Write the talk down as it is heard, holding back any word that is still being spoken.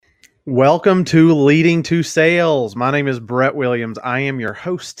Welcome to Leading to Sales. My name is Brett Williams. I am your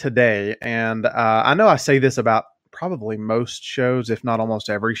host today. And I know I say this about probably most shows, if not almost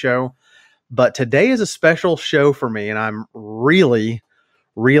every show, but today is a special show for me. And I'm really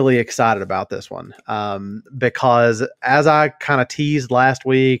excited about this one because as I kind of teased last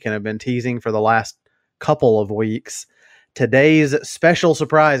week and have been teasing for the last couple of weeks, today's special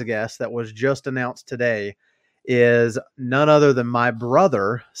surprise guest that was just announced today is none other than my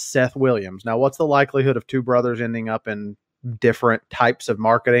brother, Seth Williams. Now, what's the likelihood of two brothers ending up in different types of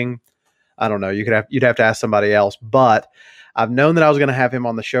marketing? I don't know. You'd have to ask somebody else, but I've known that I was going to have him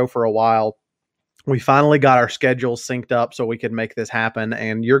on the show for a while. We finally got our schedules synced up so we could make this happen,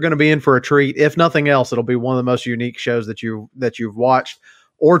 and you're going to be in for a treat. If nothing else, it'll be one of the most unique shows that you've watched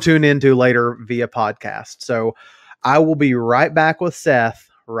or tune into later via podcast. So I will be right back with Seth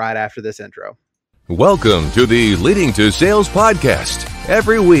right after this intro. Welcome to the Leading to Sales podcast.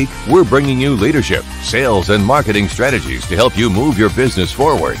 Every week, we're bringing you leadership, sales, and marketing strategies to help you move your business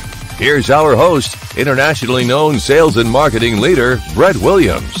forward. Here's our host, internationally known sales and marketing leader, Brett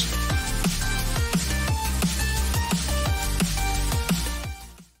Williams.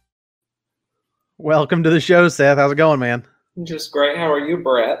 Welcome to the show, Seth. How's it going, man? Just great. How are you,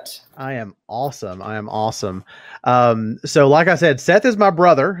 Brett? I am awesome. So like I said, Seth is my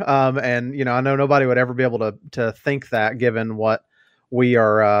brother. And I know nobody would ever be able to think that given what we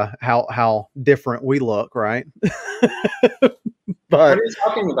are, how different we look, right? But what are you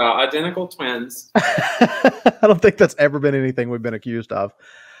talking about? Identical twins. I don't think that's ever been anything we've been accused of.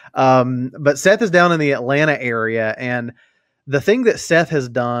 But Seth is down in the Atlanta area, and the thing that Seth has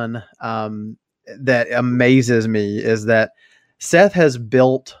done, that amazes me is that Seth has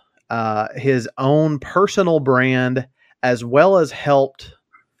built his own personal brand as well as helped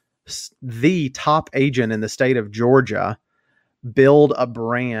the top agent in the state of Georgia build a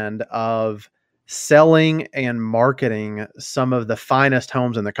brand of selling and marketing some of the finest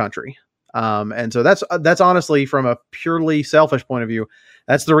homes in the country. And so that's honestly, from a purely selfish point of view,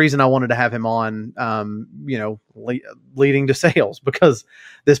 that's the reason I wanted to have him on, Leading to Sales, because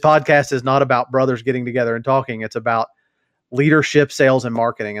this podcast is not about brothers getting together and talking. It's about leadership, sales, and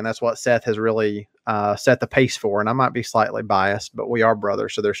marketing. And that's what Seth has really set the pace for. And I might be slightly biased, but we are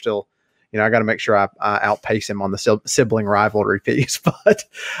brothers. So there's still, I got to make sure I outpace him on the sibling rivalry piece. But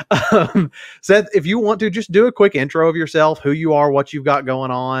Seth, if you want to just do a quick intro of yourself, who you are, what you've got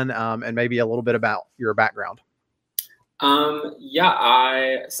going on, and maybe a little bit about your background.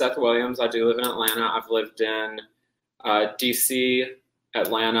 Seth Williams. I do live in Atlanta. I've lived in DC,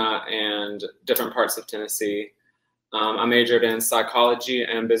 Atlanta, and different parts of Tennessee. I majored in psychology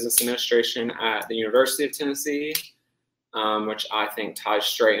and business administration at the University of Tennessee, which I think ties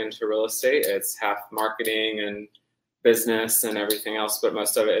straight into real estate. It's half marketing and business and everything else, but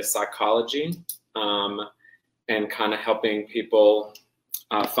most of it is psychology, and kind of helping people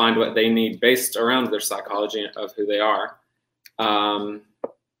find what they need based around their psychology of who they are.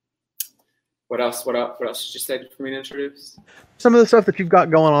 What else did you say for me to introduce? Some of the stuff that you've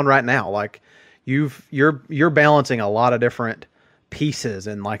got going on right now, like you're balancing a lot of different pieces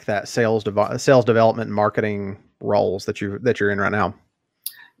in like that sales development and marketing roles that you're in right now.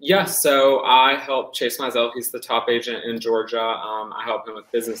 Yeah, so I help Chase Mizell. He's the top agent in Georgia. I help him with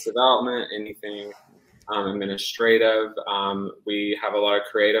business development, anything administrative. We have a lot of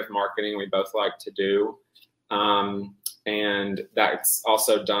creative marketing we both like to do. And that's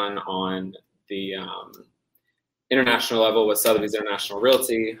also done on the international level with Sotheby's International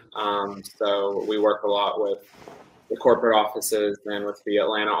Realty. So we work a lot with the corporate offices and with the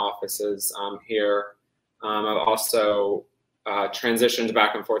Atlanta offices here. I've also transitioned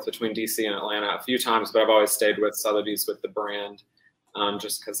back and forth between DC and Atlanta a few times, but I've always stayed with Sotheby's with the brand,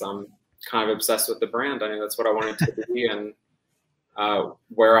 just because I'm kind of obsessed with the brand. I mean, that's what I wanted to be and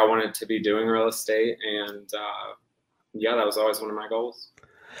where I wanted to be doing real estate. And that was always one of my goals.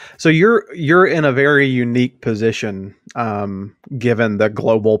 So you're in a very unique position, given the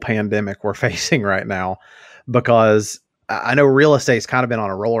global pandemic we're facing right now, because I know real estate's kind of been on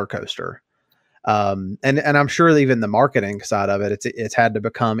a roller coaster. And I'm sure that even the marketing side of it, it's had to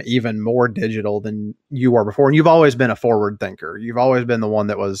become even more digital than you were before. And you've always been a forward thinker. You've always been the one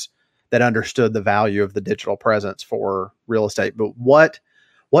that understood the value of the digital presence for real estate. But what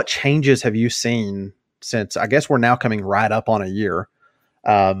changes have you seen since, I guess we're now coming right up on a year,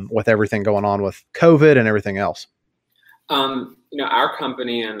 with everything going on with COVID and everything else? Our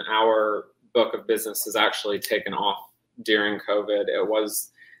company and our book of business has actually taken off during COVID. It was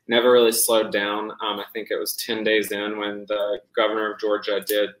never really slowed down. I think it was 10 days in when the governor of Georgia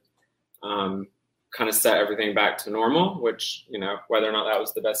did kind of set everything back to normal, which, whether or not that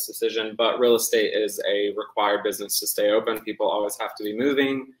was the best decision, but real estate is a required business to stay open. People always have to be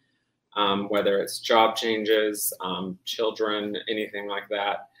moving, whether it's job changes, children, anything like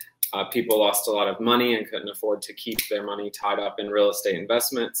that. People lost a lot of money and couldn't afford to keep their money tied up in real estate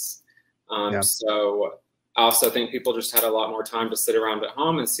investments. So I also think people just had a lot more time to sit around at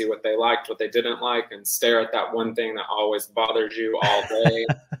home and see what they liked, what they didn't like, and stare at that one thing that always bothers you all day.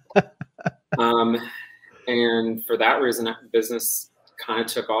 And for that reason, business kind of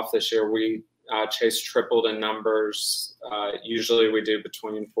took off this year. We Chase tripled in numbers. Usually we do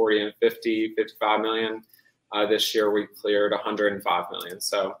between 40 and 50, 55 million. This year we cleared 105 million.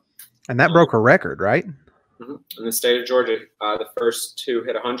 And that broke a record, right? In the state of Georgia, the first two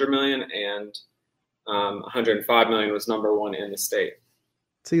hit 100 million, and 105 million was number one in the state.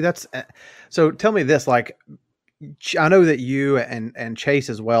 See, so tell me this, like, I know that you and Chase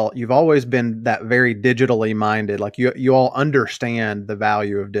as well, you've always been that very digitally minded. Like you all understand the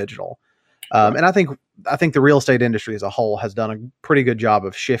value of digital. And I think the real estate industry as a whole has done a pretty good job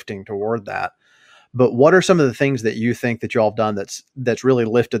of shifting toward that. But what are some of the things that you think that y'all have done that's really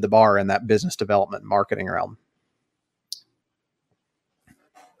lifted the bar in that business development marketing realm?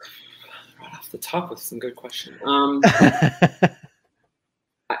 Right off the top, with some good question.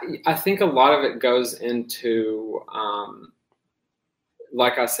 I think a lot of it goes into,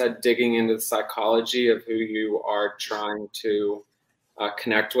 like I said, digging into the psychology of who you are trying to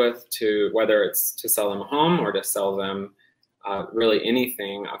connect with, to whether it's to sell them a home or to sell them really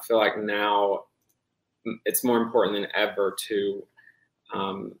anything. I feel like now it's more important than ever to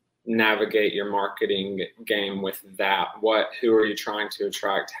navigate your marketing game with that. Who are you trying to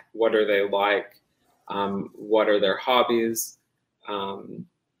attract? What are they like? What are their hobbies?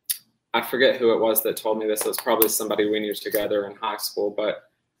 I forget who it was that told me this. It was probably somebody we knew together in high school. But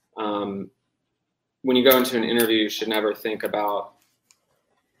when you go into an interview, you should never think about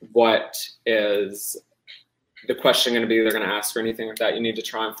what is the question going to be they're going to ask or anything like that. You need to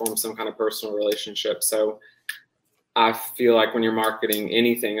try and form some kind of personal relationship. So I feel like when you're marketing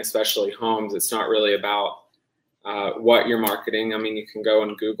anything, especially homes, it's not really about what you're marketing. I mean, you can go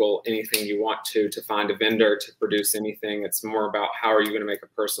and Google anything you want to find a vendor to produce anything. It's more about how are you going to make a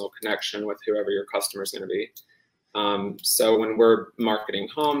personal connection with whoever your customer is going to be. So when we're marketing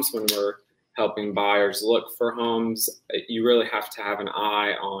homes, when we're helping buyers look for homes, you really have to have an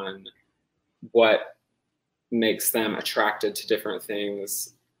eye on what makes them attracted to different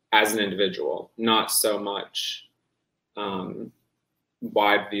things as an individual, not so much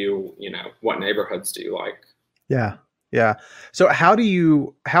wide view, what neighborhoods do you like? Yeah. Yeah. So how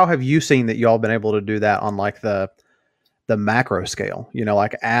have you seen that y'all been able to do that on like the macro scale,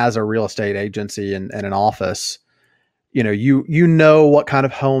 like as a real estate agency and an office, you know what kind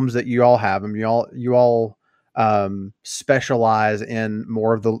of homes that you all have. I mean, you all specialize in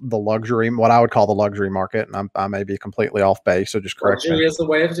more of the luxury, what I would call the luxury market. And I may be completely off base, so just correct me. Luxury is a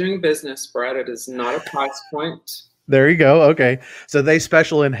way of doing business, Brad. It is not a price point. There you go. Okay. So they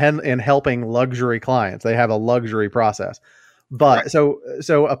specialize in helping luxury clients. They have a luxury process, but right.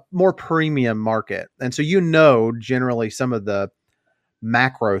 So a more premium market. And so, generally some of the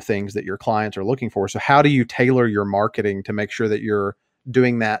macro things that your clients are looking for. So how do you tailor your marketing to make sure that you're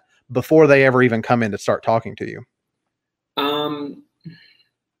doing that before they ever even come in to start talking to you?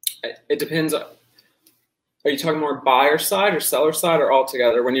 It depends. Are you talking more buyer side or seller side or all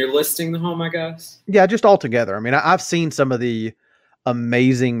together when you're listing the home, I guess? Yeah, just all together. I mean, I've seen some of the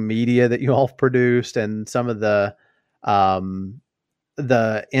amazing media that you all have produced and some of the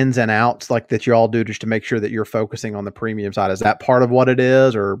ins and outs like that you all do just to make sure that you're focusing on the premium side. Is that part of what it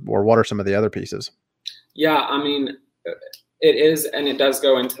is, or what are some of the other pieces? Yeah, I mean, it is, and it does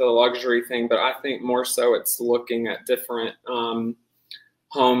go into the luxury thing, but I think more so it's looking at different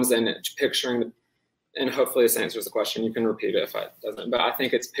homes and picturing and hopefully this answers the question. You can repeat it if it doesn't, but I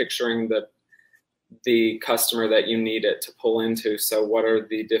think it's picturing the customer that you need it to pull into. So what are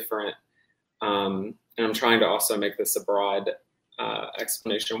the different, and I'm trying to also make this a broad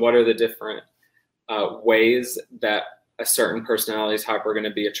explanation. What are the different ways that a certain personality type are going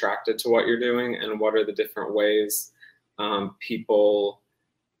to be attracted to what you're doing? And what are the different ways people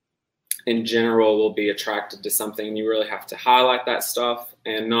in general will be attracted to something? You really have to highlight that stuff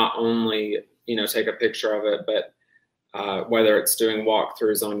and not only take a picture of it, but whether it's doing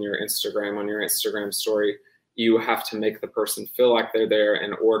walkthroughs on your Instagram story, you have to make the person feel like they're there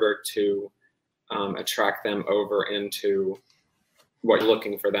in order to attract them over into what you're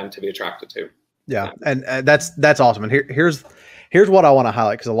looking for them to be attracted to. Yeah. And that's awesome. And here's what I want to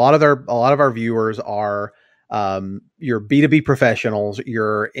highlight, because a lot of our viewers are you're B2B professionals,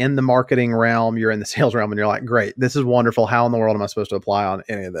 you're in the marketing realm, you're in the sales realm, and you're like, great, this is wonderful. How in the world am I supposed to apply on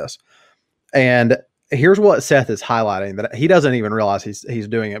any of this? And here's what Seth is highlighting, that he doesn't even realize he's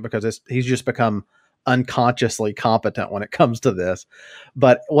doing it, because he's just become unconsciously competent when it comes to this.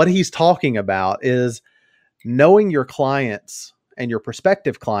 But what he's talking about is knowing your clients and your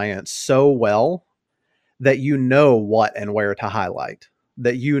prospective clients so well that you know what and where to highlight,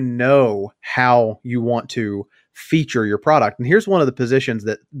 that you know how you want to feature your product. And here's one of the positions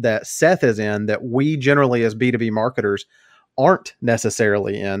that Seth is in that we generally as B2B marketers aren't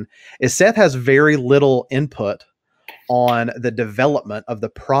necessarily in, is Seth has very little input on the development of the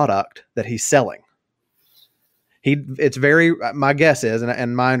product that he's selling. It's very, my guess is,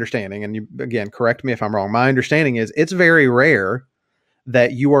 and my understanding, and you, again, correct me if I'm wrong, my understanding is it's very rare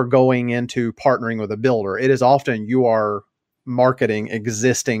that you are going into partnering with a builder. It is often you are marketing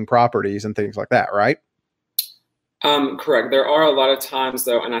existing properties and things like that, right? Correct. There are a lot of times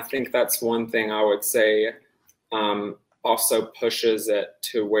though, and I think that's one thing I would say also pushes it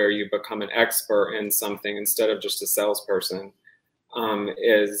to where you become an expert in something instead of just a salesperson,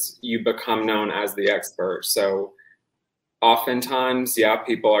 is you become known as the expert. So oftentimes, yeah,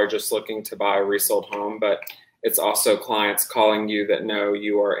 people are just looking to buy a resold home, but it's also clients calling you that know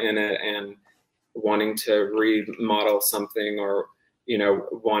you are in it and wanting to remodel something, or,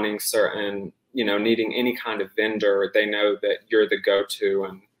 wanting certain, needing any kind of vendor. They know that you're the go-to.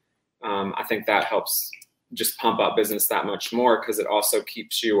 And I think that helps just pump up business that much more, because it also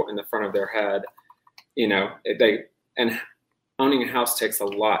keeps you in the front of their head. And owning a house takes a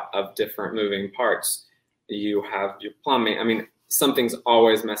lot of different moving parts. You have your plumbing. I mean, something's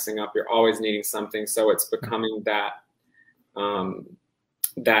always messing up. You're always needing something. So it's becoming that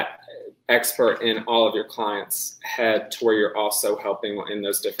expert in all of your clients' head, to where you're also helping in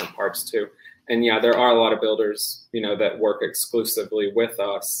those different parts too. And yeah, there are a lot of builders, that work exclusively with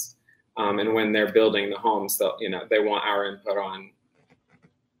us. And when they're building the homes, they want our input on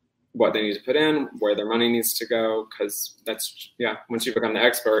what they need to put in, where their money needs to go. Cause once you become the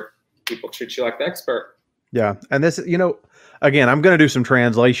expert, people treat you like the expert. Yeah. And this, again, I'm going to do some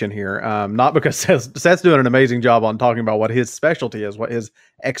translation here. Not because Seth's doing an amazing job on talking about what his specialty is, what his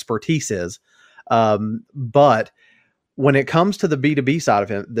expertise is. But when it comes to the B2B side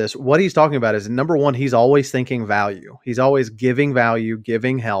of this, what he's talking about is, number one, he's always thinking value. He's always giving value,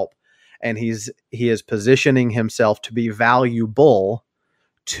 giving help. And he is positioning himself to be valuable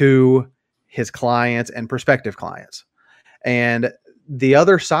to his clients and prospective clients. And the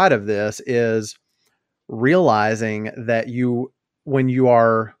other side of this is realizing that when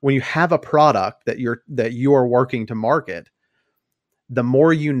you have a product that you are working to market, the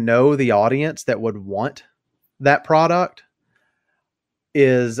more you know the audience that would want that product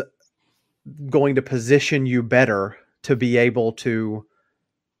is going to position you better to be able to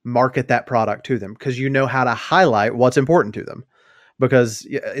market that product to them, because you know how to highlight what's important to them. Because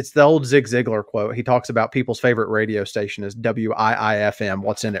it's the old Zig Ziglar quote. He talks about people's favorite radio station is WIIFM.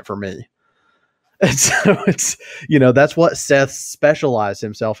 What's in it for me? And so it's, that's what Seth specialized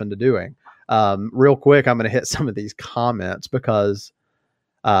himself into doing. Real quick, I'm going to hit some of these comments because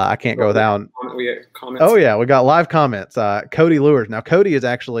I can't go without. We get comments. Oh yeah, we got live comments. Cody Lewis. Now, Cody is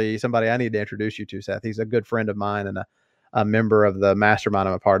actually somebody I need to introduce you to, Seth. He's a good friend of mine and a member of the mastermind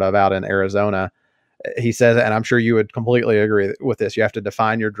I'm a part of out in Arizona. He says, and I'm sure you would completely agree with this, you have to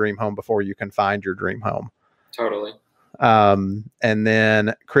define your dream home before you can find your dream home. Totally. And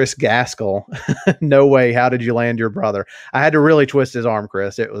then Chris Gaskell, no way. How did you land your brother? I had to really twist his arm,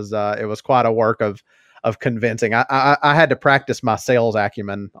 Chris. It was quite a work of convincing. I had to practice my sales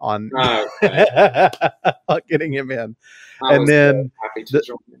acumen on getting him in. And then happy to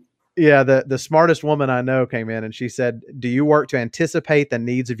join. Yeah, the smartest woman I know came in and she said, do you work to anticipate the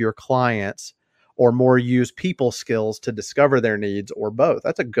needs of your clients or more use people skills to discover their needs, or both?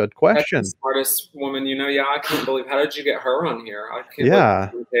 That's a good question. That's the smartest woman, yeah, I can't believe, how did you get her on here? I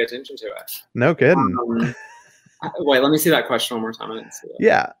can't believe you pay attention to it. No kidding. Wait, let me see that question one more time. I didn't see that.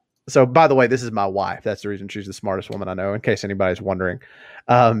 Yeah. So by the way, this is my wife. That's the reason she's the smartest woman I know, in case anybody's wondering.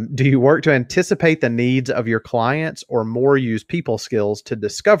 Do you work to anticipate the needs of your clients or more use people skills to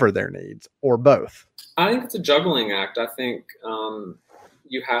discover their needs, or both? I think it's a juggling act. I think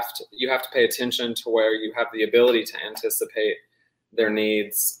you have to pay attention to where you have the ability to anticipate their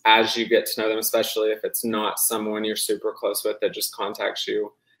needs as you get to know them, especially if it's not someone you're super close with that just contacts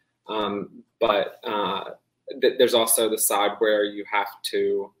you. But there's also the side where you have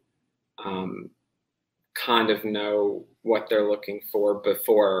to kind of know what they're looking for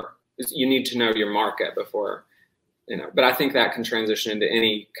before. You need to know your market before but I think that can transition into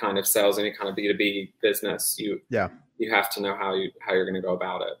any kind of sales, any kind of B2B business. You have to know how you're going to go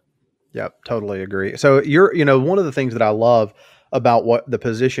about it. Yep. Totally agree. So one of the things that I love about what the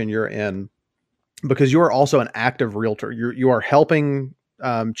position you're in, because you're also an active realtor, you are helping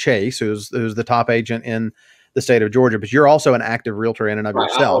Chase, who's the top agent in the state of Georgia, but you're also an active realtor in and of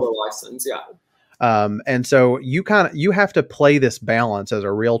yourself. I hold a license. Yeah. And so you have to play this balance as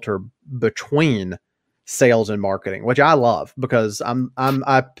a realtor between sales and marketing, which I love, because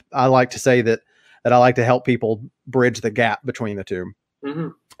I like to say that I like to help people bridge the gap between the two. Mm-hmm.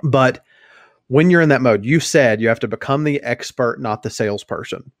 But when you're in that mode, you said you have to become the expert, not the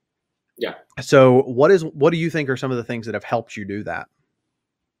salesperson. Yeah. So what do you think are some of the things that have helped you do that?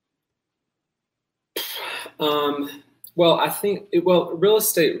 Well, I think real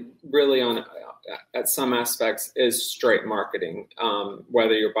estate really at some aspects is straight marketing.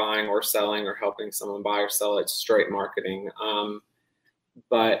 Whether you're buying or selling or helping someone buy or sell, it's straight marketing.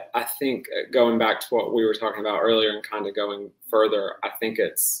 But I think going back to what we were talking about earlier and kind of going further, I think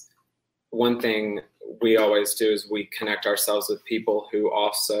it's one thing we always do is we connect ourselves with people who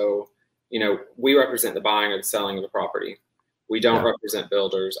also, we represent the buying or the selling of a property. We don't represent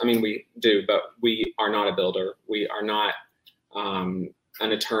builders. I mean, we do, but we are not a builder. We are not an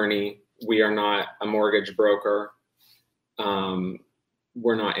attorney. We are not a mortgage broker.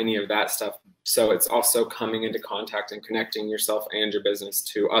 We're not any of that stuff. So it's also coming into contact and connecting yourself and your business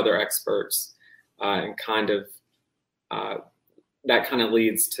to other experts, and that kind of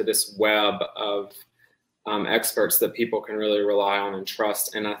leads to this web of experts that people can really rely on and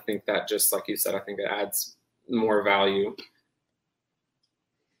trust. And I think that, just like you said, I think it adds more value.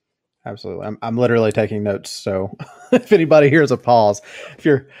 Absolutely. I'm literally taking notes. So if anybody hears a pause, if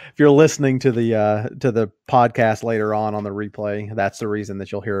you're listening to the podcast later on the replay, that's the reason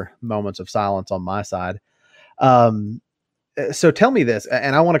that you'll hear moments of silence on my side. So tell me this,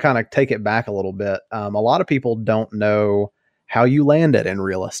 and I want to kind of take it back a little bit. A lot of people don't know how you landed in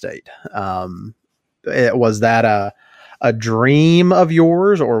real estate. Was that a dream of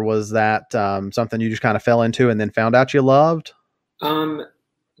yours, or was that something you just kind of fell into and then found out you loved?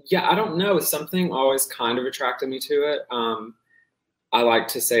 Yeah, I don't know. Something always kind of attracted me to it. I like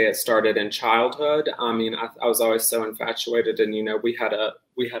to say it started in childhood. I mean, I was always so infatuated, and we had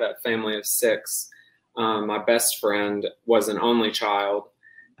a family of 6. My best friend was an only child,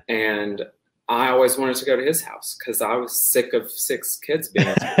 and I always wanted to go to his house because I was sick of 6 kids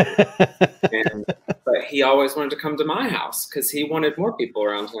being but he always wanted to come to my house because he wanted more people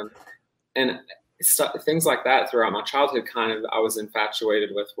around him. And things like that throughout my childhood, I was infatuated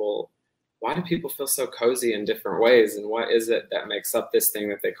with, well, why do people feel so cozy in different ways? And what is it that makes up this thing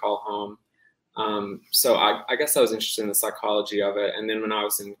that they call home? So I guess I was interested in the psychology of it. And then when I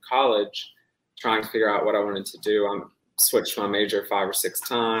was in college, trying to figure out what I wanted to do, I switched my major 5 or 6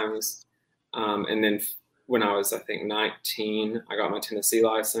 times. And then when I was, I think, 19, I got my Tennessee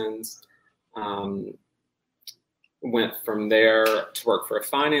license. Went from there to work for a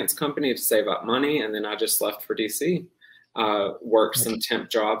finance company to save up money. And then I just left for DC, worked some temp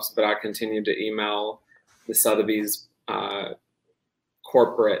jobs, but I continued to email the Sotheby's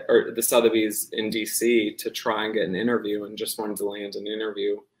corporate, or the Sotheby's in DC, to try and get an interview, and just wanted to land an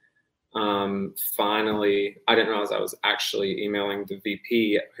interview. Finally, I didn't realize I was actually emailing the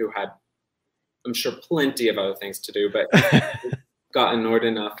VP, who had, I'm sure, plenty of other things to do, but got annoyed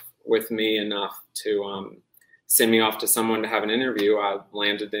with me enough to send me off to someone to have an interview. I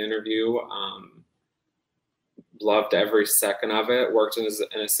landed the interview, loved every second of it, worked as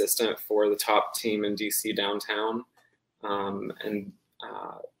an assistant for the top team in DC downtown, and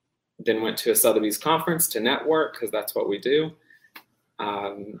then went to a Sotheby's conference to network, because that's what we do.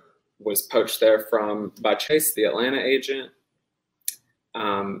 Was poached there by Chase, the Atlanta agent.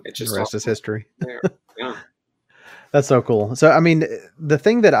 It just, the rest is history. Yeah. That's so cool. So, I mean, the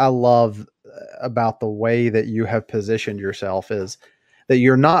thing that I love about the way that you have positioned yourself is that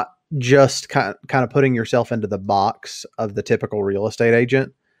you're not just kind of putting yourself into the box of the typical real estate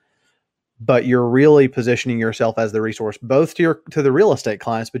agent, but you're really positioning yourself as the resource both to the real estate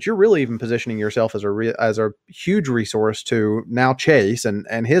clients, but you're really even positioning yourself as a huge resource to now Chase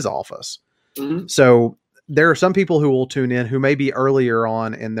and his office. Mm-hmm. So there are some people who will tune in who may be earlier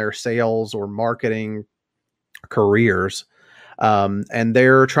on in their sales or marketing careers, and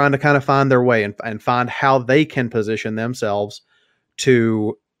they're trying to kind of find their way and find how they can position themselves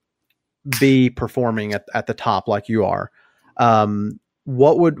to be performing at the top like you are.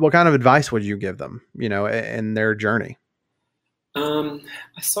 What kind of advice would you give them, in their journey? I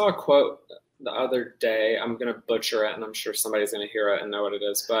saw a quote the other day. I'm going to butcher it, and I'm sure somebody's going to hear it and know what it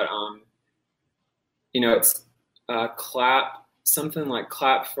is, but it's something like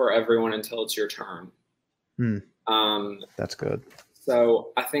clap for everyone until it's your turn. That's good.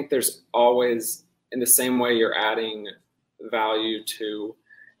 So I think there's always, in the same way you're adding value to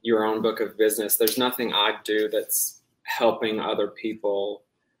your own book of business, there's nothing I do that's helping other people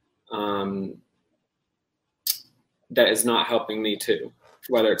that is not helping me too,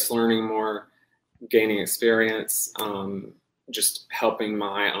 whether it's learning more, gaining experience, just helping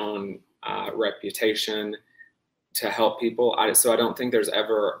my own reputation to help people. So I don't think there's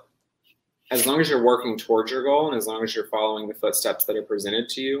ever, as long as you're working towards your goal and as long as you're following the footsteps that are presented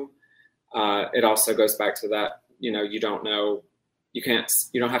to you, it also goes back to that, you don't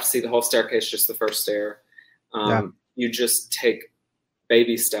have to see the whole staircase, just the first stair. You just take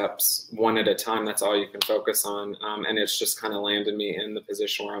baby steps one at a time. That's all you can focus on. And it's just kind of landed me in the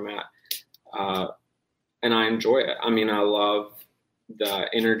position where I'm at. And I enjoy it. I mean, I love the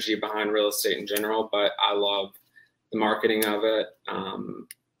energy behind real estate in general, but I love the marketing of it.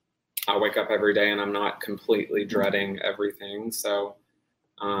 I wake up every day and I'm not completely dreading everything. So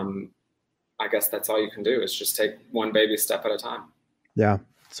I guess that's all you can do is just take one baby step at a time. Yeah,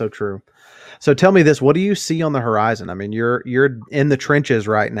 so true. So tell me this, what do you see on the horizon? I mean, you're in the trenches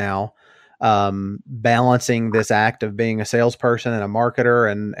right now, balancing this act of being a salesperson and a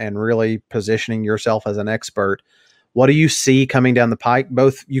marketer and really positioning yourself as an expert. What do you see coming down the pike?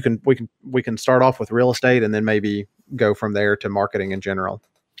 Both we can start off with real estate and then maybe go from there to marketing in general.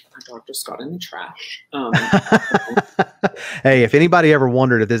 My dog just got in the trash. Hey, if anybody ever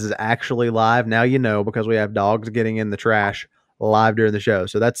wondered if this is actually live, now you know, because we have dogs getting in the trash live during the show.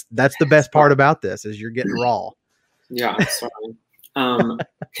 So that's the best part about this is you're getting raw. Yeah, I'm sorry.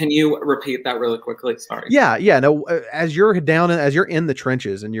 Can you repeat that really quickly? Sorry. Yeah. No, as you're in the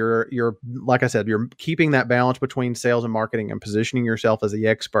trenches and you're like I said, you're keeping that balance between sales and marketing and positioning yourself as the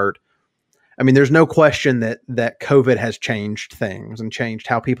expert. I mean, there's no question that COVID has changed things and changed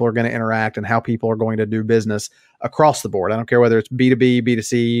how people are going to interact and how people are going to do business across the board. I don't care whether it's B2B,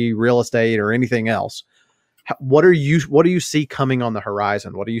 B2C, real estate, or anything else. What do you see coming on the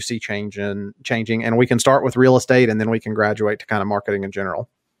horizon? What do you see changing? And we can start with real estate and then we can graduate to kind of marketing in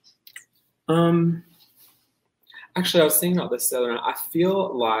general. Actually, I was thinking about this the other night. I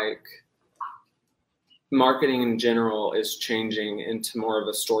feel like marketing in general is changing into more of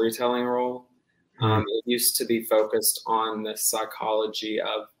a storytelling role. It used to be focused on the psychology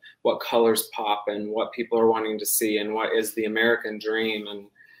of what colors pop and what people are wanting to see and what is the American dream and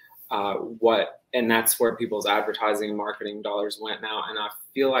and that's where people's advertising and marketing dollars went now. And I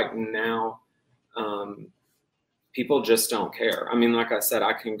feel like now people just don't care. I mean, like I said,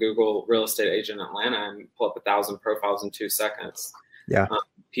 I can Google real estate agent Atlanta and pull up 1,000 profiles in 2 seconds. Yeah.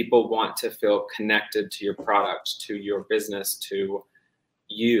 People want to feel connected to your product, to your business, to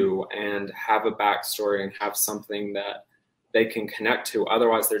you, and have a backstory and have something that they can connect to.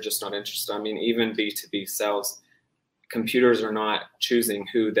 Otherwise, they're just not interested. I mean, even B2B sales, computers are not choosing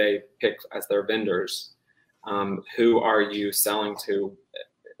who they pick as their vendors. Who are you selling to?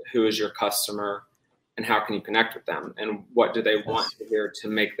 Who is your customer? And how can you connect with them? And what do they want to hear to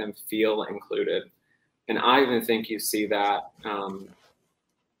make them feel included? And I even think you see that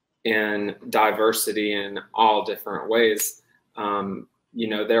in diversity in all different ways.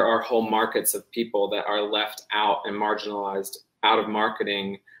 There are whole markets of people that are left out and marginalized out of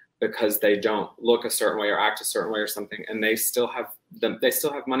marketing because they don't look a certain way or act a certain way or something. And they still have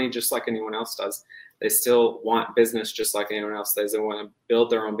money just like anyone else does. They still want business just like anyone else. They still want to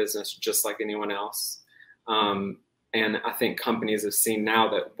build their own business just like anyone else. And I think companies have seen now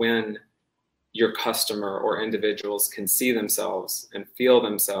that when your customer or individuals can see themselves and feel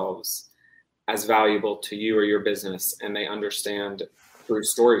themselves as valuable to you or your business, and they understand through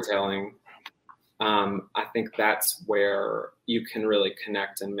storytelling, I think that's where you can really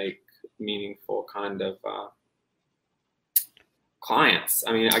connect and make meaningful kind of clients.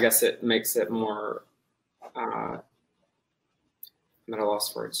 I mean, I guess it makes it more, I'm at a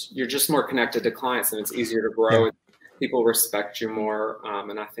loss for words. You're just more connected to clients and it's easier to grow. Yeah. People respect you more.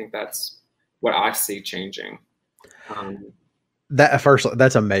 And I think that's what I see changing.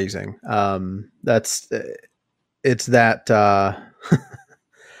 That's amazing. It's that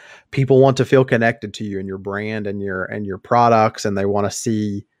people want to feel connected to you and your brand and your products, and they want to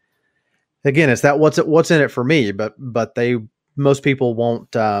see. Again, it's that what's in it for me, but most people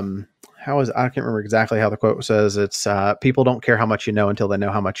won't. I can't remember exactly how the quote says. It's people don't care how much you know until they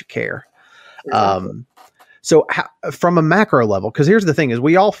know how much you care. Exactly. So from a macro level, because here's the thing is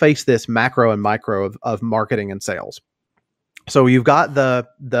we all face this macro and micro of marketing and sales. So you've got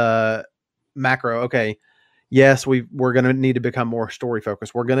the macro. Okay. yes, we're going to need to become more story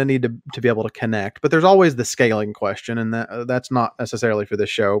focused. We're going to need to be able to connect, but there's always the scaling question, and that's not necessarily for this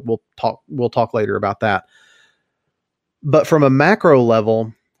show. We'll talk later about that. But from a macro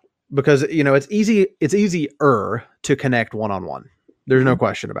level, because it's easier to connect one-on-one. There's no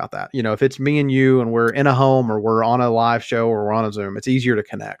question about that. If it's me and you and we're in a home or we're on a live show or we're on a Zoom, it's easier to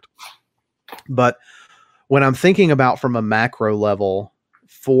connect. But when I'm thinking about from a macro level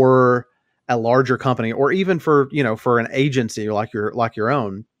for a larger company, or even for an agency like your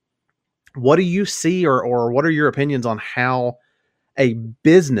own, what do you see, or what are your opinions on how a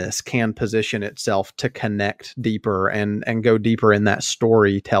business can position itself to connect deeper and go deeper in that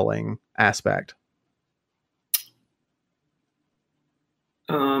storytelling aspect?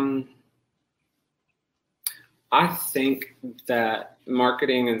 I think that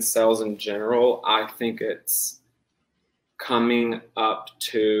marketing and sales in general, I think it's coming up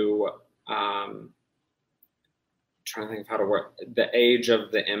to trying to think of how to work the age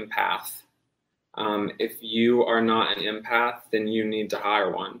of the empath. If you are not an empath, then you need to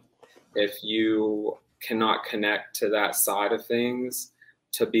hire one. If you cannot connect to that side of things,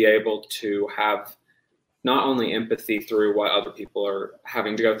 to be able to have not only empathy through what other people are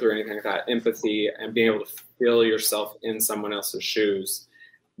having to go through, anything like that, empathy and being able to feel yourself in someone else's shoes,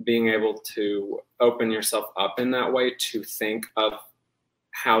 being able to open yourself up in that way to think of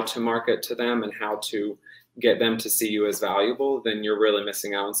how to market to them and how to get them to see you as valuable, then you're really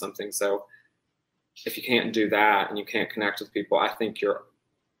missing out on something. So if you can't do that and you can't connect with people, I think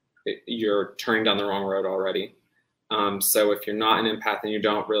you're turning down the wrong road already. So if you're not an empath and you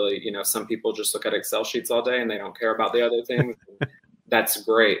don't really, some people just look at Excel sheets all day and they don't care about the other things. That's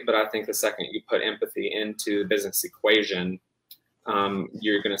great. But I think the second you put empathy into the business equation,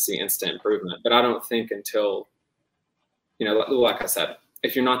 you're going to see instant improvement. But I don't think until, like I said,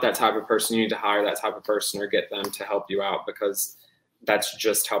 if you're not that type of person, you need to hire that type of person or get them to help you out, because that's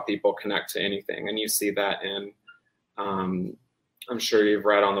just how people connect to anything. And you see that in, I'm sure you've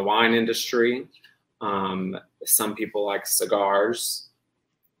read on the wine industry. Some people like cigars.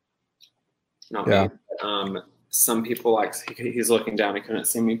 Not me. Some people like, he's looking down. He couldn't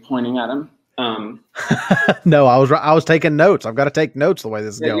see me pointing at him. No, I was taking notes. I've got to take notes the way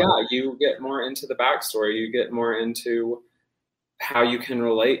this is going. Yeah, you get more into the backstory. You get more into how you can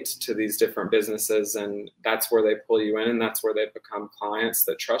relate to these different businesses, and that's where they pull you in, and that's where they become clients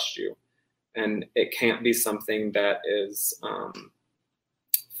that trust you. And it can't be something that is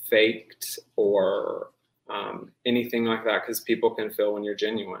faked or anything like that, because people can feel when you're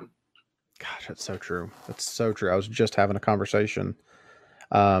genuine. Gosh, that's so true. That's so true. I was just having a conversation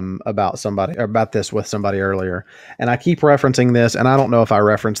about this with somebody earlier, and I keep referencing this, and I don't know if I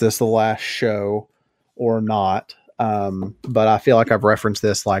referenced this the last show or not. But I feel like I've referenced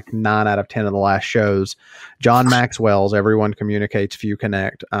this like 9 out of 10 of the last shows. John Maxwell's Everyone Communicates, Few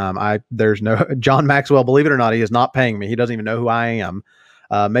Connect. There's no John Maxwell, believe it or not, he is not paying me. He doesn't even know who I am.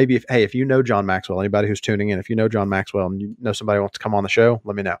 Maybe if you know John Maxwell, anybody who's tuning in, if you know John Maxwell and you know somebody wants to come on the show,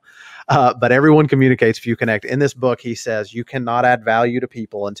 let me know. But Everyone Communicates, Few Connect. In this book, he says you cannot add value to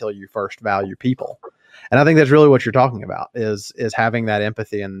people until you first value people. And I think that's really what you're talking about is having that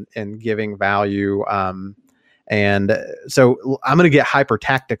empathy and giving value. And so I'm going to get hyper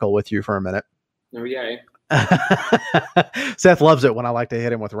tactical with you for a minute. Oh, yay. Seth loves it when I like to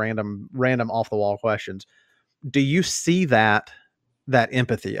hit him with random off the wall questions. Do you see that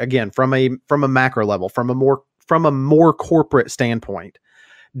empathy again from a macro level, from a more corporate standpoint?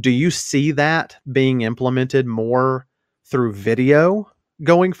 Do you see that being implemented more through video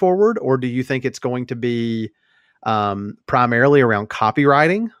going forward, or do you think it's going to be primarily around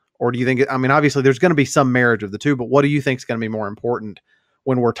copywriting? Or do you think, obviously there's going to be some marriage of the two, but what do you think is going to be more important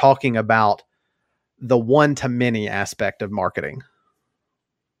when we're talking about the one-to-many aspect of marketing?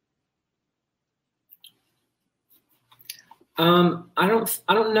 I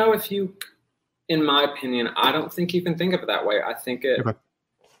don't know if you, in my opinion, I don't think you can think of it that way. I think it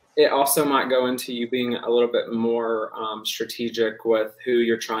also might go into you being a little bit more strategic with who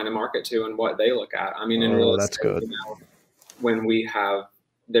you're trying to market to and what they look at. In real estate, that's good. When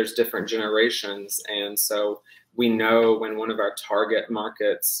there's different generations. And so we know when one of our target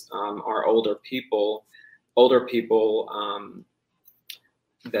markets are older people,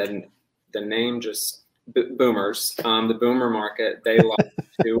 then the name just boomers, the boomer market, they like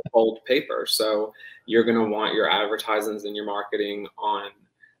to hold paper. So you're going to want your advertisements and your marketing on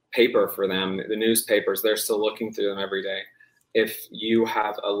paper for them. The newspapers, they're still looking through them every day. If you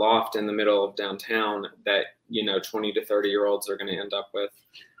have a loft in the middle of downtown that 20 to 30-year-olds are going to end up with,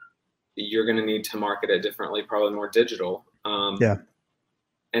 you're going to need to market it differently, probably more digital. And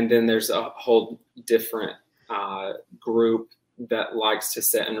then there's a whole different group that likes to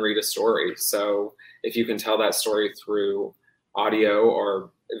sit and read a story. So if you can tell that story through audio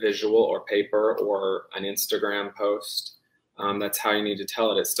or visual or paper or an Instagram post, that's how you need to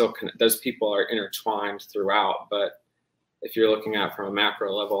tell it. It's still those people are intertwined throughout, but if you're looking at from a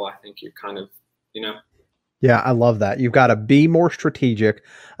macro level, I think you're kind of, Yeah, I love that. You've got to be more strategic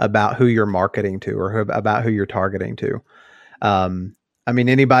about who you're marketing to or about who you're targeting to. I mean,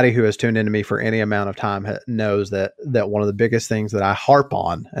 anybody who has tuned into me for any amount of time knows that one of the biggest things that I harp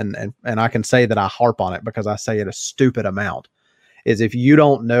on, and I can say that I harp on it because I say it a stupid amount, is if you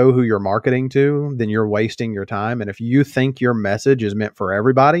don't know who you're marketing to, then you're wasting your time. And if you think your message is meant for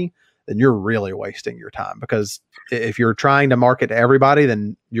everybody, then you're really wasting your time, because if you're trying to market to everybody,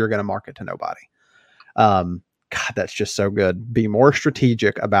 then you're going to market to nobody. God, that's just so good. Be more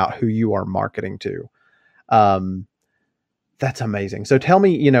strategic about who you are marketing to. That's amazing. So tell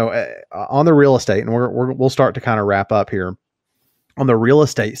me, on the real estate, and we'll start to kind of wrap up here on the real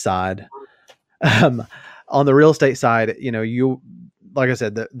estate side. You, like I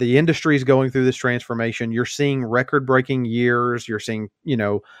said, the industry is going through this transformation. You're seeing record-breaking years. You're seeing,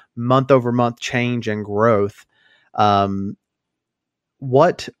 month over month change and growth.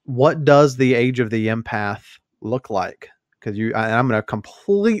 What does the age of the empath look like? Because I'm going to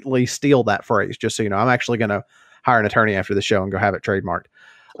completely steal that phrase, just so you know. I'm actually going to hire an attorney after the show and go have it trademarked.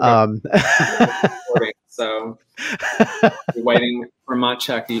 So you're waiting for my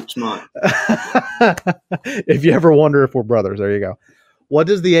check each month. If you ever wonder if we're brothers, there you go. What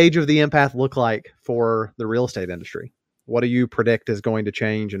does the age of the empath look like for the real estate industry? What do you predict is going to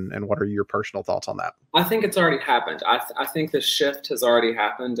change, and what are your personal thoughts on that? I think it's already happened. I think the shift has already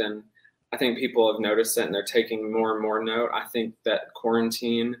happened, and I think people have noticed it, and they're taking more and more note. I think that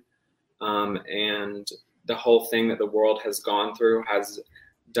quarantine and the whole thing that the world has gone through has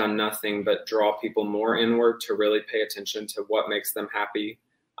done nothing but draw people more inward to really pay attention to what makes them happy.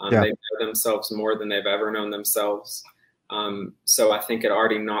 They know themselves more than they've ever known themselves. So I think it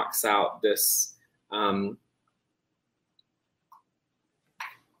already knocks out this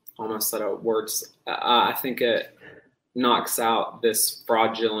almost out of words. I think it knocks out this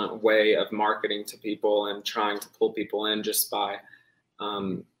fraudulent way of marketing to people and trying to pull people in just by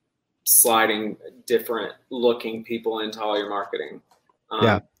sliding different looking people into all your marketing.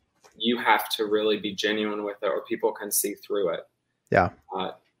 You have to really be genuine with it, or people can see through it.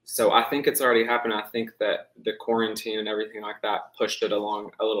 So I think it's already happened. I think that the quarantine and everything like that pushed it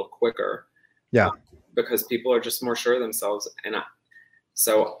along a little quicker. Because people are just more sure of themselves. And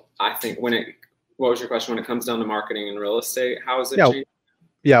so I think what was your question? When it comes down to marketing and real estate, how is it changing?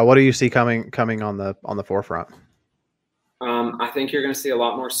 What do you see coming on the forefront? I think you're going to see a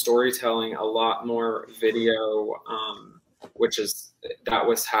lot more storytelling, a lot more video, that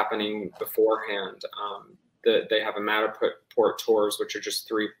was happening beforehand. They have a Matterport tours, which are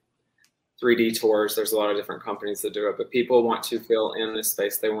just 3D tours. There's a lot of different companies that do it, but people want to feel in this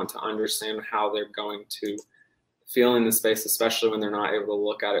space. They want to understand how they're going to feel in the space, especially when they're not able to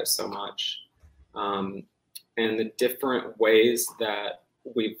look at it so much. And the different ways that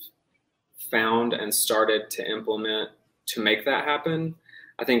we've found and started to implement to make that happen,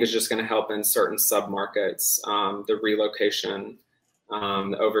 I think is just going to help in certain sub-markets, the relocation,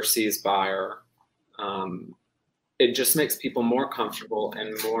 the overseas buyer. It just makes people more comfortable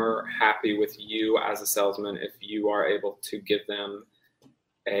and more happy with you as a salesman if you are able to give them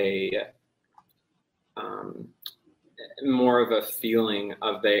a more of a feeling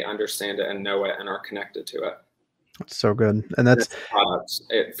of they understand it and know it and are connected to it. That's so good. And that's products.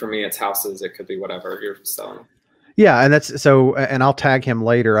 For me, it's houses. It could be whatever you're selling. Yeah. And that's so, and I'll tag him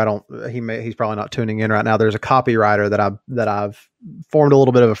later. He's probably not tuning in right now. There's a copywriter that I've formed a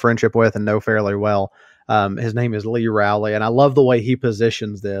little bit of a friendship with and know fairly well. His name is Lee Rowley. And I love the way he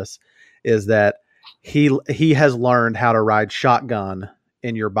positions this, is that he has learned how to ride shotgun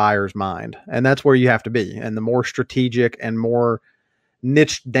in your buyer's mind. And that's where you have to be. And the more strategic and more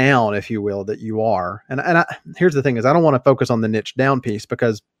niched down, if you will, that you are. And here's the thing is I don't want to focus on the niche down piece,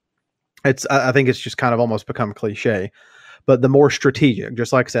 because I think it's just kind of almost become cliche, but the more strategic,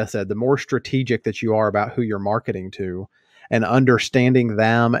 just like Seth said, the more strategic that you are about who you're marketing to and understanding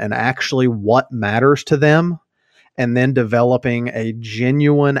them and actually what matters to them, and then developing a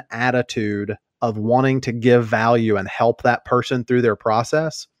genuine attitude of wanting to give value and help that person through their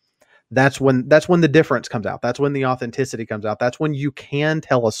process. That's when the difference comes out. That's when the authenticity comes out. That's when you can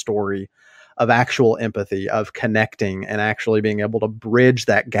tell a story of actual empathy, of connecting and actually being able to bridge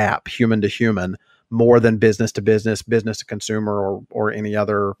that gap human to human more than business to business, business to consumer, or any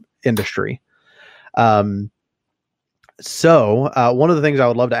other industry. So one of the things I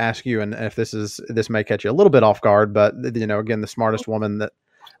would love to ask you, and if this may catch you a little bit off guard, but again, the smartest woman that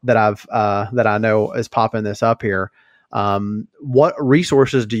I know is popping this up here. What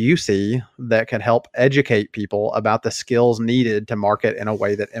resources do you see that can help educate people about the skills needed to market in a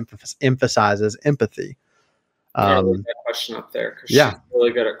way that emphasizes empathy? That question up there, because yeah, she's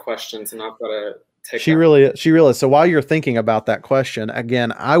really good at questions, and I've got to take. She really is. So while you're thinking about that question,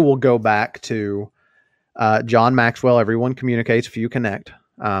 again, I will go back to John Maxwell. Everyone communicates if you connect.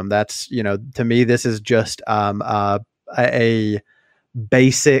 That's to me, this is just a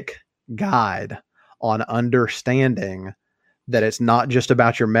basic guide on understanding that it's not just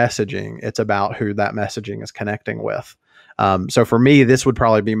about your messaging, it's about who that messaging is connecting with. So for me, this would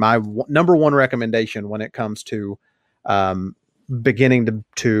probably be my number one recommendation when it comes to beginning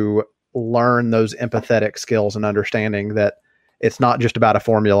to learn those empathetic skills and understanding that it's not just about a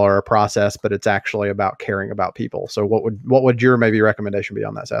formula or a process, but it's actually about caring about people. So what would your maybe recommendation be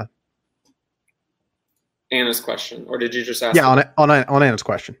on that, Seth? Anna's question, or did you just ask? Yeah, on Anna's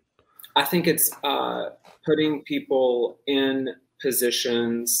question. I think it's putting people in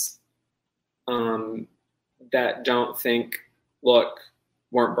positions that don't think,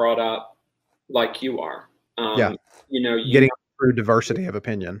 weren't brought up like you are. Getting through diversity of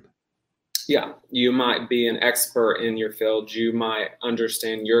opinion. Yeah, you might be an expert in your field. You might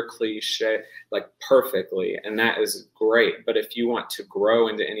understand your cliche perfectly, and that is great. But if you want to grow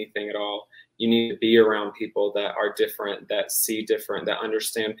into anything at all, you need to be around people that are different, that see different, that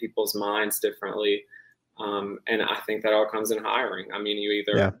understand people's minds differently. And I think that all comes in hiring. I mean, you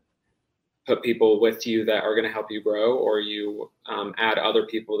either put people with you that are going to help you grow, or you add other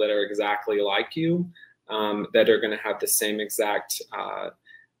people that are exactly like you, that are going to have the same exact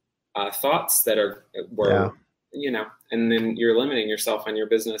thoughts that and then you're limiting yourself and your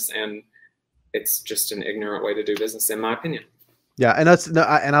business, and it's just an ignorant way to do business, in my opinion. Yeah.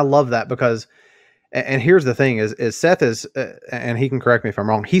 And I love that, because, and here's the thing is Seth is, and he can correct me if I'm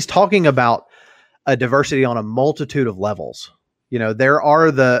wrong, he's talking about a diversity on a multitude of levels. There are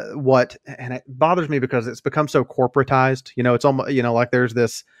and it bothers me because it's become so corporatized. It's almost,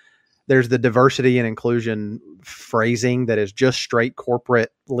 there's the diversity and inclusion phrasing that is just straight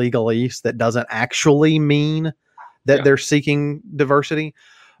corporate legalese that doesn't actually mean that they're seeking diversity.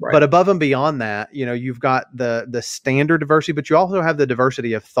 Right. But above and beyond that, you've got the standard diversity, but you also have the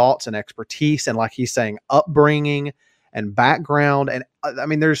diversity of thoughts and expertise, and like he's saying, upbringing and background. And I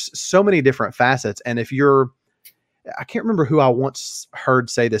mean, there's so many different facets. And I can't remember who I once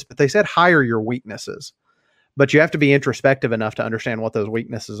heard say this, but they said hire your weaknesses. But you have to be introspective enough to understand what those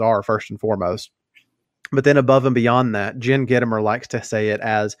weaknesses are first and foremost. But then above and beyond that, Jen Gittimer likes to say it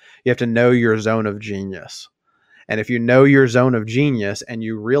as you have to know your zone of genius. And if you know your zone of genius and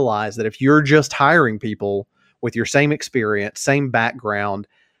you realize that if you're just hiring people with your same experience, same background,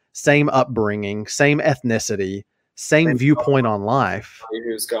 same upbringing, same ethnicity, same viewpoint on life,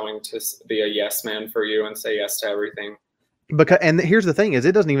 who's going to be a yes man for you and say yes to everything. And here's the thing is,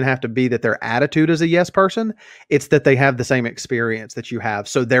 it doesn't even have to be that their attitude is a yes person. It's that they have the same experience that you have.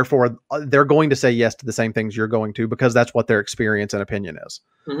 So therefore they're going to say yes to the same things you're going to, because that's what their experience and opinion is.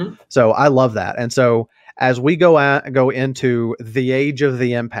 Mm-hmm. So I love that. And so as we go into the age of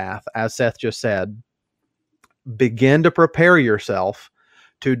the empath, as Seth just said, begin to prepare yourself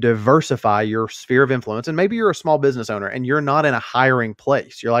to diversify your sphere of influence. And maybe you're a small business owner and you're not in a hiring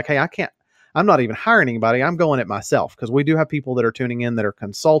place. You're like, hey, I'm not even hiring anybody. I'm going it myself, because we do have people that are tuning in that are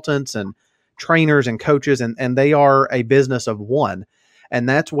consultants and trainers and coaches, and they are a business of one. And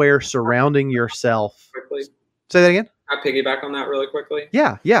that's where surrounding yourself. Quickly. Say that again. I piggyback on that really quickly.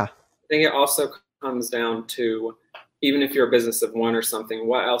 Yeah. I think it also comes down to, even if you're a business of one or something,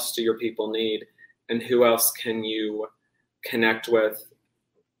 what else do your people need, and who else can you connect with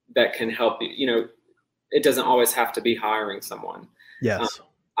that can help you? It doesn't always have to be hiring someone. Yes.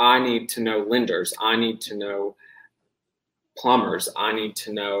 I need to know lenders. I need to know plumbers. I need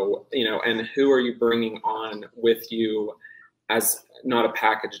to know, and who are you bringing on with you as not a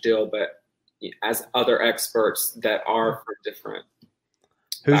package deal, but as other experts that are for different.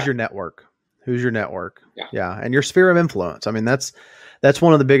 Who's your network? Yeah. And your sphere of influence. I mean, that's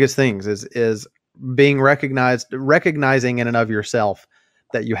one of the biggest things is being recognizing in and of yourself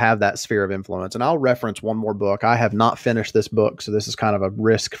that you have that sphere of influence. And I'll reference one more book. I have not finished this book, so this is kind of a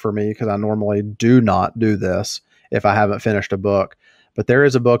risk for me, because I normally do not do this if I haven't finished a book. But there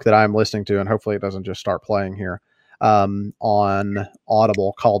is a book that I'm listening to, and hopefully it doesn't just start playing here, on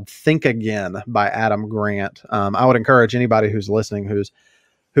Audible, called Think Again by Adam Grant. I would encourage anybody who's listening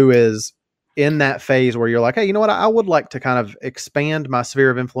who is in that phase where you're like, hey, you know what? I would like to kind of expand my sphere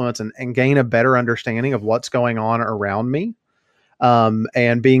of influence and gain a better understanding of what's going on around me.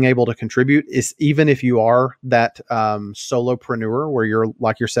 And being able to contribute is, even if you are that solopreneur where you're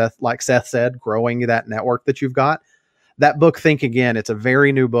like Seth said, growing that network that you've got. That book, Think Again, it's a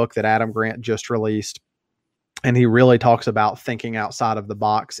very new book that Adam Grant just released. And he really talks about thinking outside of the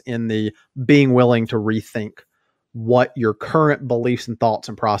box in the being willing to rethink what your current beliefs and thoughts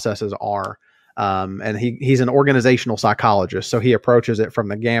and processes are. And he's an organizational psychologist. So he approaches it from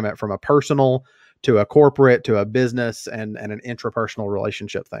the gamut, from a personal to a corporate to a business and an intrapersonal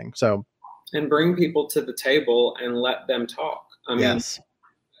relationship thing. So, and bring people to the table and let them talk. I mean, yes.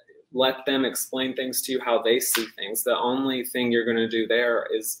 Let them explain things to you how they see things. The only thing you're going to do there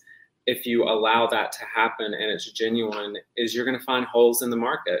is, if you allow that to happen and it's genuine, is you're going to find holes in the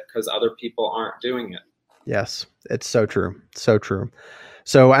market because other people aren't doing it. Yes, it's so true. So true.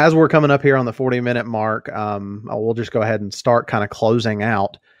 So as we're coming up here on the 40-minute mark, we'll just go ahead and start kind of closing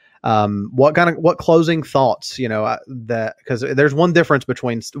out. What closing thoughts, that, because there's one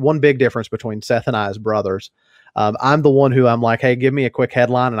big difference between Seth and I as brothers. I'm the one who I'm like, hey, give me a quick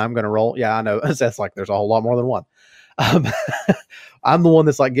headline and I'm going to roll. Yeah, I know. Seth's like, there's a whole lot more than one. I'm the one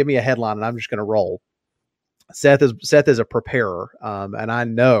that's like, give me a headline and I'm just going to roll. Seth is a preparer. And I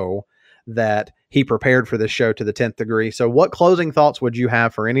know that he prepared for this show to the 10th degree. So what closing thoughts would you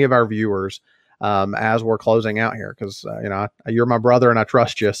have for any of our viewers as we're closing out here? Because, you're my brother and I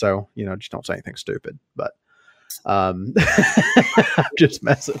trust you. So, just don't say anything stupid. But I'm just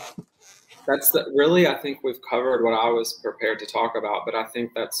messing. That's really, I think we've covered what I was prepared to talk about. But I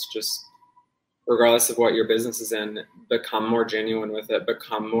think that's just, regardless of what your business is in, become more genuine with it,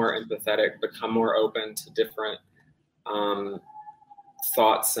 become more empathetic, become more open to different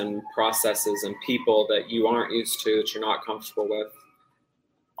thoughts and processes and people that you aren't used to, that you're not comfortable with.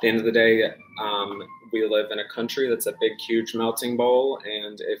 At the end of the day, we live in a country that's a big, huge melting bowl.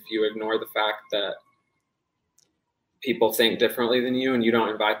 And if you ignore the fact that people think differently than you and you don't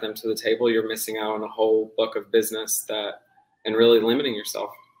invite them to the table, you're missing out on a whole book of business and really limiting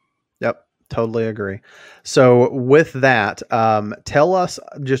yourself. Yep. Totally agree. So with that, tell us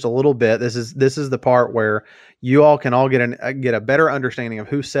just a little bit. This is the part where you all can all get a better understanding of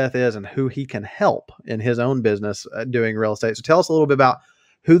who Seth is and who he can help in his own business doing real estate. So tell us a little bit about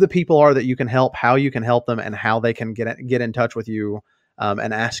who the people are that you can help, how you can help them, and how they can get in touch with you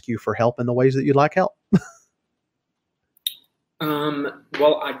and ask you for help in the ways that you'd like help.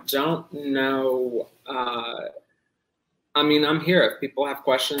 Well, I don't know. I'm here. If people have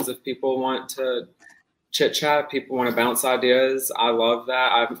questions, if people want to chit chat, people want to bounce ideas, I love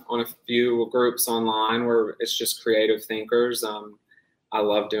that. I'm on a few groups online where it's just creative thinkers. I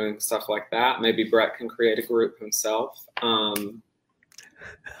love doing stuff like that. Maybe Brett can create a group himself.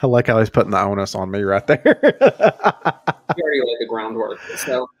 I like how he's putting the onus on me right there. You already laid the groundwork.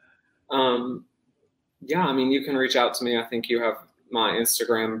 So, you can reach out to me. I think you have my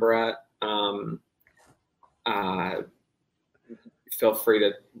Instagram, Brett. Feel free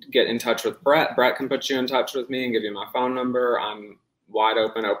to get in touch with Brett. Brett can put you in touch with me and give you my phone number. I'm wide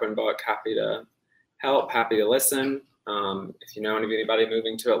open book, happy to help, happy to listen. If you know anybody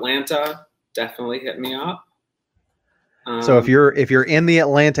moving to Atlanta, definitely hit me up. So if you're in the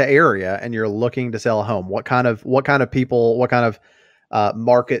Atlanta area and you're looking to sell a home, what kind of people, what kind of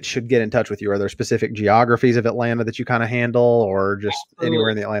markets should get in touch with you? Are there specific geographies of Atlanta that you kind of handle, or just anywhere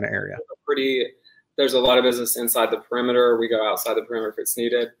in the Atlanta area? There's a lot of business inside the perimeter. We go outside the perimeter if it's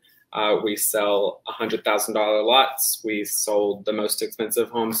needed. We sell $100,000 lots. We sold the most expensive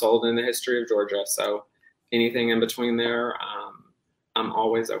home sold in the history of Georgia. So anything in between there, I'm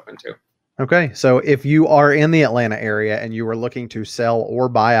always open to. Okay. So if you are in the Atlanta area and you are looking to sell or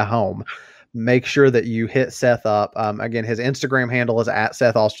buy a home, make sure that you hit Seth up. Again, his Instagram handle is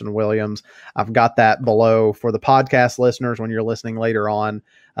 @SethAustinWilliams. I've got that below for the podcast listeners when you're listening later on.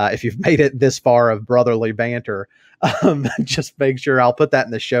 If you've made it this far of brotherly banter, just make sure I'll put that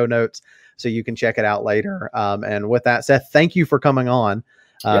in the show notes so you can check it out later. And with that, Seth, thank you for coming on.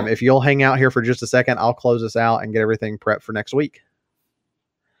 If you'll hang out here for just a second, I'll close this out and get everything prepped for next week.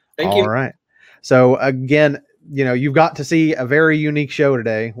 Thank you. All right. So again, you've got to see a very unique show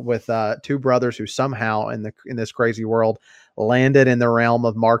today with two brothers who somehow in this crazy world landed in the realm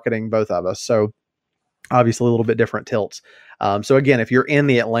of marketing, both of us. So obviously a little bit different tilts. So again, if you're in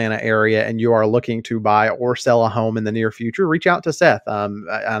the Atlanta area and you are looking to buy or sell a home in the near future, reach out to Seth.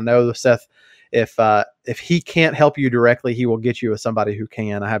 I know Seth, if he can't help you directly, he will get you with somebody who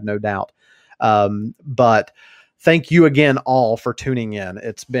can. I have no doubt. But thank you again all for tuning in.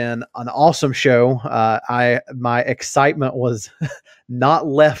 It's been an awesome show. My excitement was not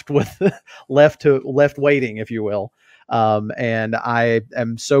left waiting, if you will. And I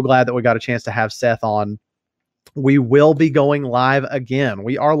am so glad that we got a chance to have Seth on. We will be going live again.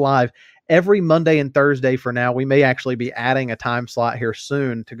 We are live every Monday and Thursday for now. We may actually be adding a time slot here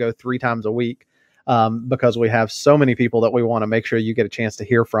soon to go 3 times a week. Because we have so many people that we want to make sure you get a chance to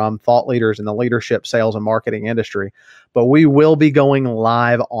hear from, thought leaders in the leadership, sales, and marketing industry. But we will be going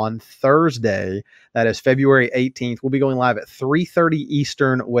live on Thursday. That is February 18th. We'll be going live at 3:30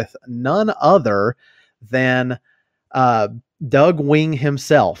 Eastern with none other than Doug Wing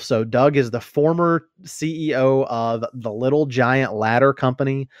himself. So Doug is the former CEO of the Little Giant Ladder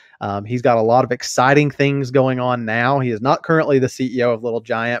Company. He's got a lot of exciting things going on now. He is not currently the CEO of Little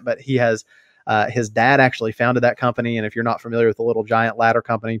Giant, but he has his dad actually founded that company. And if you're not familiar with the Little Giant Ladder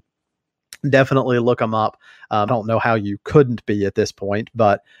Company, definitely look him up. I don't know how you couldn't be at this point,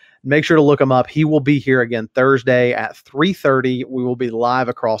 but make sure to look him up. He will be here again Thursday at 3:30. We will be live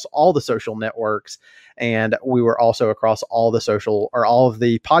across all the social networks, and we were also across all the all of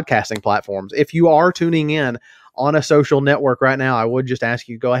the podcasting platforms. If you are tuning in on a social network right now, I would just ask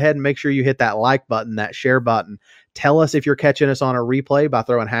you, go ahead and make sure you hit that like button, that share button. Tell us if you're catching us on a replay by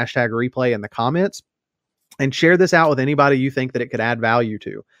throwing #replay in the comments, and share this out with anybody you think that it could add value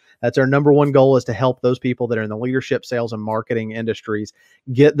to. That's our number one goal, is to help those people that are in the leadership, sales, and marketing industries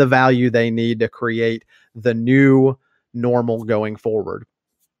get the value they need to create the new normal going forward.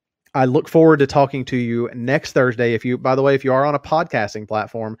 I look forward to talking to you next Thursday. By the way, if you are on a podcasting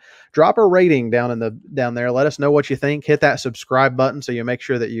platform, drop a rating down there. Let us know what you think. Hit that subscribe button so you make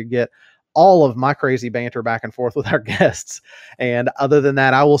sure that you get all of my crazy banter back and forth with our guests. And other than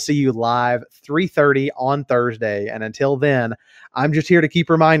that, I will see you live 3:30 on Thursday. And until then, I'm just here to keep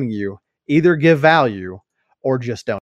reminding you, either give value or just don't.